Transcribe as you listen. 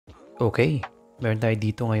Okay, meron tayo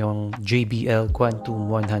dito ngayong JBL Quantum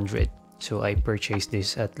 100. So I purchased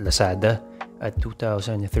this at Lazada at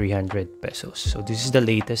 2,300 pesos. So this is the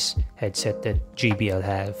latest headset that JBL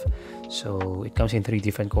have. So it comes in 3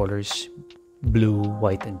 different colors: blue,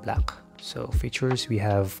 white, and black. So features, we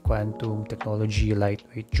have quantum technology,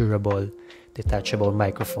 lightweight, durable, detachable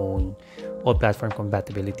microphone, all platform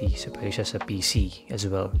compatibility. So pwede siya sa PC as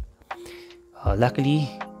well. Luckily,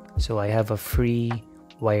 so I have a free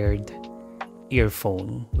wired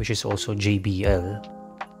earphone which is also JBL.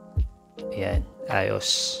 Ayan,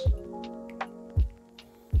 ayos.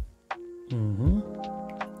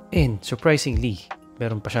 And surprisingly,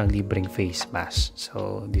 meron pa siyang libreng face mask.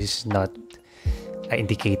 So this is not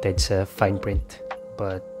indicated sa fine print,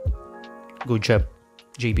 but good job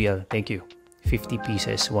JBL, thank you. 50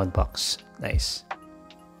 pieces, 1 box. Nice.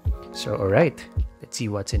 So alright, let's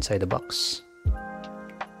see what's inside the box.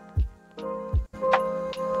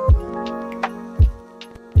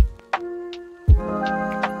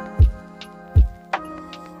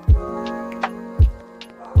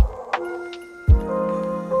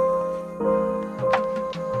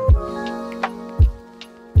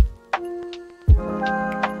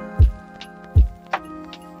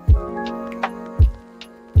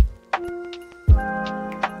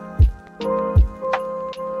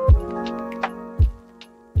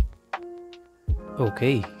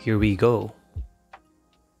 Okay, here we go.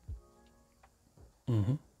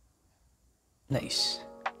 Nice.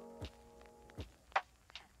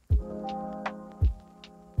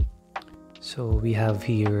 So we have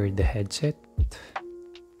here the headset.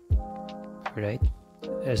 Right?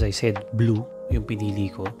 As I said, blue yung pinili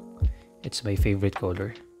ko. It's my favorite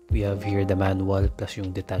color. We have here the manual plus yung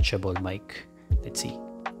detachable mic. Let's see.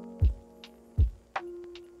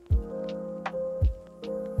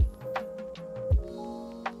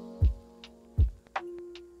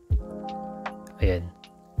 Ayan,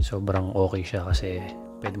 sobrang okay siya kasi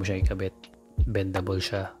pwede mo siya ikabit, bendable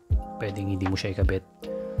siya, pwedeng hindi mo siya ikabit,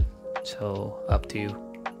 so up to you.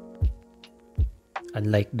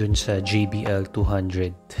 Unlike dun sa JBL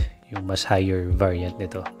 200, yung mas higher variant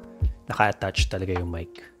nito, naka-attach talaga yung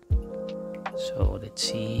mic. So let's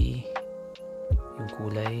see yung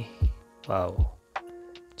kulay. Wow,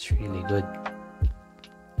 it's really good,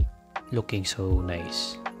 looking so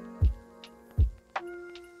nice.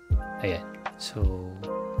 Ayan. So,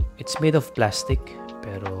 it's made of plastic,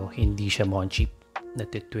 pero hindi siya mukhang cheap.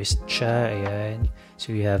 Natitwist siya, ayan.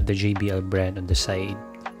 So, you have the JBL brand on the side.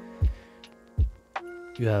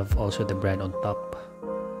 You have also the brand on top.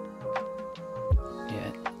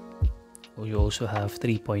 Ayan. You also have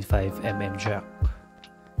 3.5mm jack.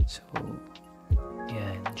 So,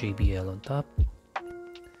 ayan, JBL on top.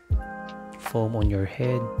 Foam on your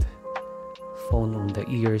head. Foam on the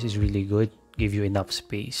ears is really good. Give you enough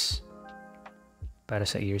space para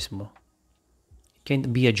sa ears mo. It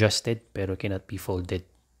can be adjusted pero cannot be folded.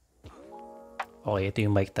 Okay, ito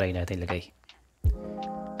yung mic try natin lagay.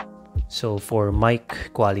 So for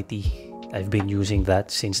mic quality, I've been using that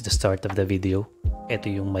since the start of the video. Ito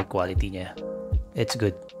yung mic quality niya. It's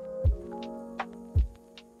good.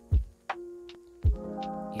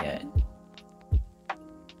 Yan.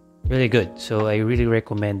 Really good. So I really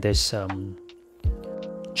recommend this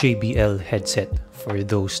JBL headset for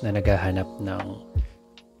those na naghahanap ng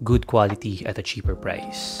good quality at a cheaper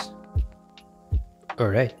price.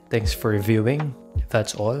 Alright, thanks for viewing.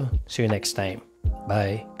 That's all. See you next time.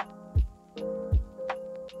 Bye.